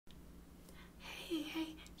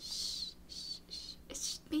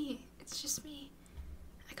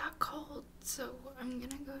I'm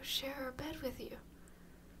gonna go share a bed with you.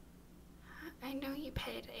 I know you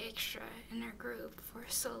paid extra in our group for a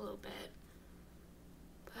solo bed,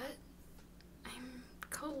 but I'm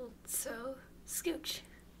cold, so scooch.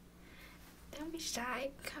 Don't be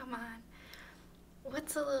shy, come on.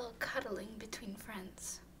 What's a little cuddling between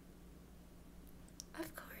friends?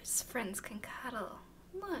 Of course, friends can cuddle.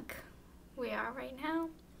 Look, we are right now.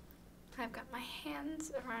 I've got my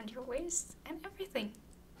hands around your waist and everything.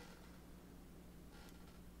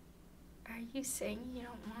 Are you saying you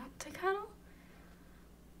don't want to cuddle?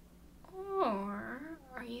 Or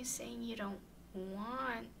are you saying you don't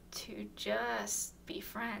want to just be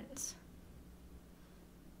friends?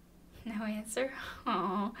 No answer?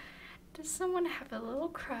 Oh, does someone have a little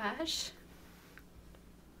crush?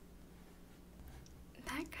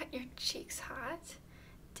 That got your cheeks hot,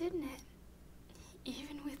 didn't it?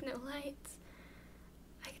 Even with no lights.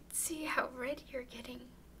 I could see how red you're getting.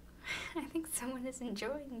 I think someone is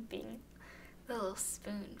enjoying being the little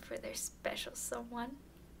spoon for their special someone.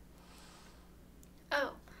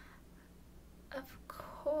 Oh, of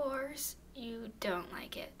course you don't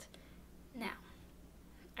like it. Now,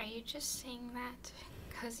 are you just saying that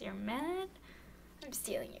because you're mad I'm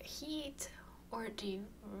stealing your heat, or do you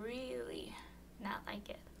really not like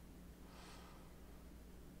it?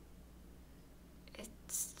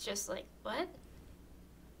 It's just like, what?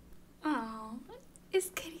 Oh,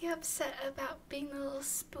 is Kitty upset about being a little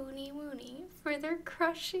spoony woony for their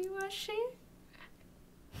crushy wushy?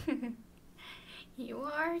 You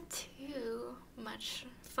are too much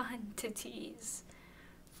fun to tease.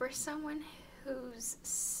 For someone who's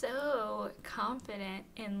so confident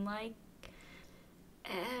in like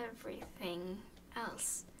everything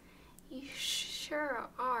else, you sure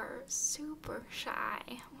are super shy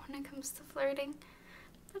when it comes to flirting.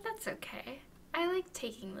 But that's okay. I like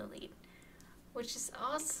taking the lead, which is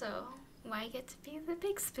also why I get to be the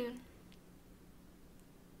big spoon.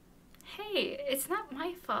 Hey, it's not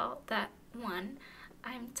my fault that 1,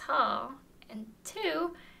 I'm tall, and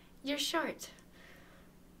 2, you're short.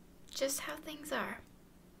 Just how things are.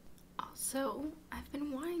 Also, I've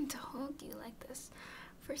been wanting to hold you like this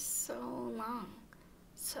for so long.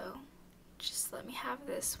 So, just let me have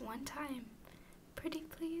this one time. Pretty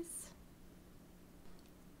please?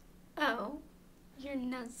 Oh, you're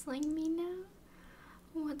nuzzling me now?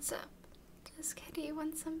 What's up? Does Kitty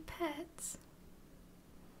want some pets?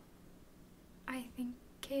 I think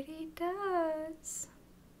Kitty does.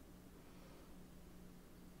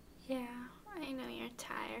 Yeah, I know you're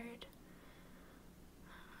tired.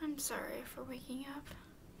 I'm sorry for waking up.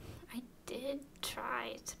 I did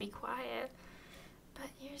try to be quiet, but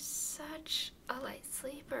you're such a light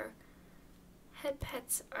sleeper.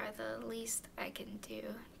 Headpats are the least I can do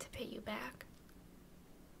to pay you back.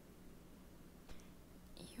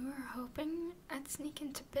 You were hoping I'd sneak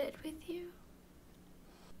into bed with you?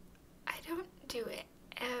 I don't do it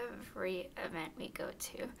every event we go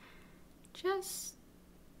to, just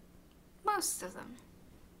most of them.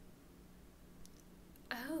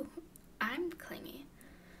 Oh, I'm clingy.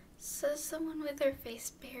 Says someone with their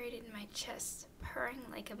face buried in my chest, purring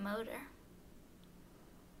like a motor.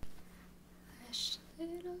 Hush,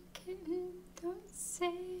 little kitten, don't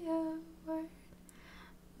say a word.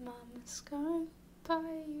 Mama's gonna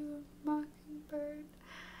buy you a mockingbird.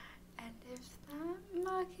 And if that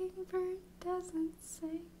mockingbird doesn't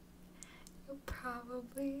sing, you'll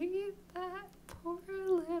probably eat that poor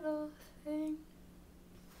little thing.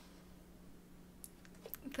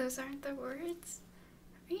 Those aren't the words?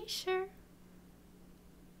 Are you sure?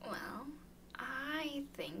 Well, I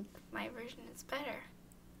think my version is better.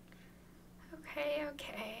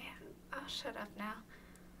 Okay, I'll shut up now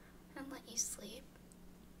and let you sleep.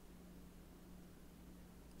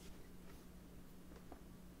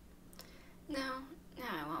 No,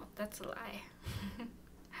 I won't. That's a lie.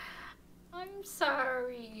 I'm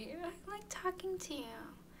sorry. I like talking to you.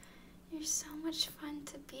 You're so much fun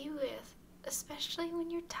to be with, especially when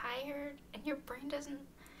you're tired and your brain doesn't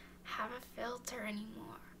have a filter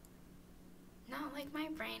anymore. Not like my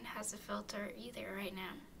brain has a filter either right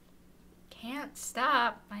now. Can't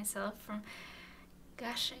stop myself from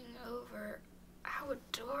gushing over how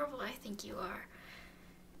adorable I think you are,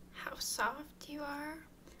 how soft you are,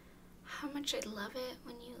 how much I love it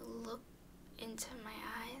when you look into my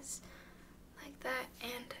eyes like that,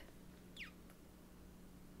 and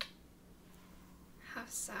how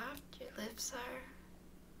soft your lips are.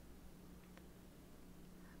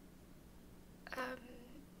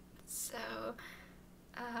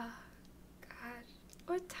 God,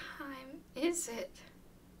 what time is it?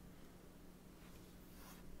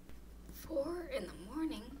 4 in the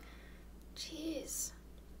morning? Jeez,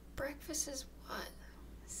 breakfast is what?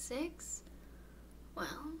 6?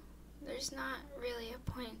 Well, there's not really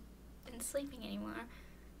a point in sleeping anymore,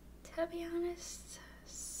 to be honest.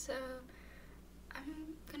 So,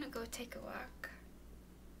 I'm gonna go take a walk.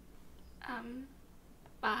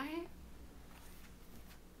 Bye?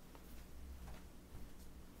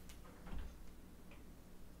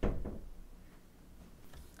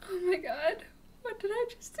 Oh my god, what did I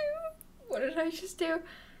just do? What did I just do?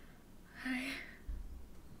 I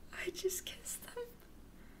just kissed them.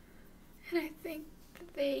 And I think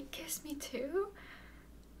that they kissed me too.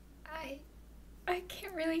 I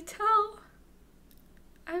can't really tell.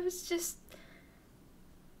 I was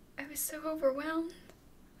so overwhelmed.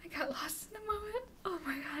 I got lost in the moment. Oh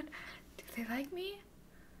my god. Do they like me?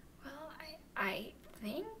 Well, I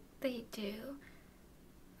think they do.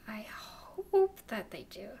 I hope that they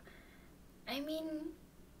do. I mean,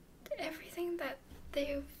 everything that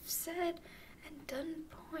they've said and done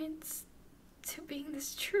points to being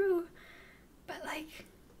this true. But like,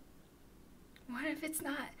 what if it's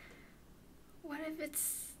not? What if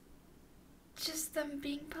it's just them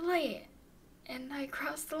being polite and I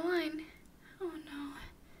crossed the line? Oh no.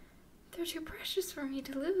 They're too precious for me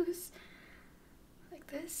to lose. Like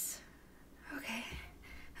this? Okay.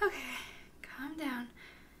 Okay. Calm down.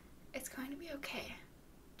 It's going to be okay.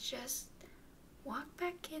 Just walk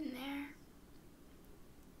back in there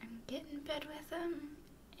and get in bed with them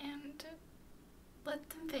and let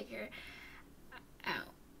them figure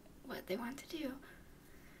out what they want to do.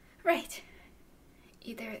 Right.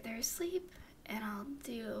 Either they're asleep and I'll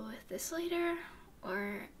deal with this later,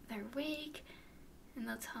 or they're awake and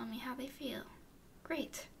they'll tell me how they feel.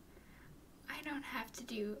 Great. I don't have to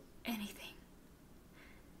do anything.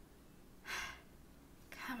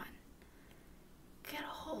 Come on. Get a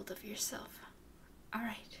hold of yourself.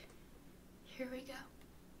 Alright. Here we go.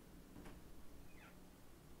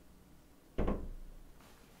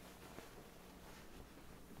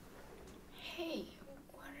 Hey,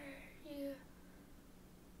 what are you...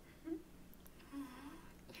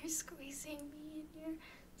 You're squeezing me in your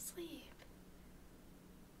sleep.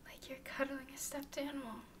 Like you're cuddling a stuffed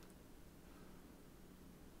animal.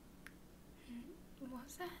 What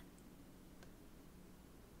was that?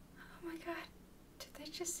 Oh my god, did they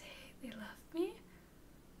just say they love me?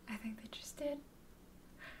 I think they just did.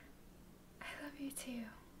 I love you too,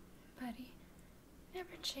 buddy.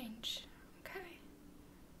 Never change, okay?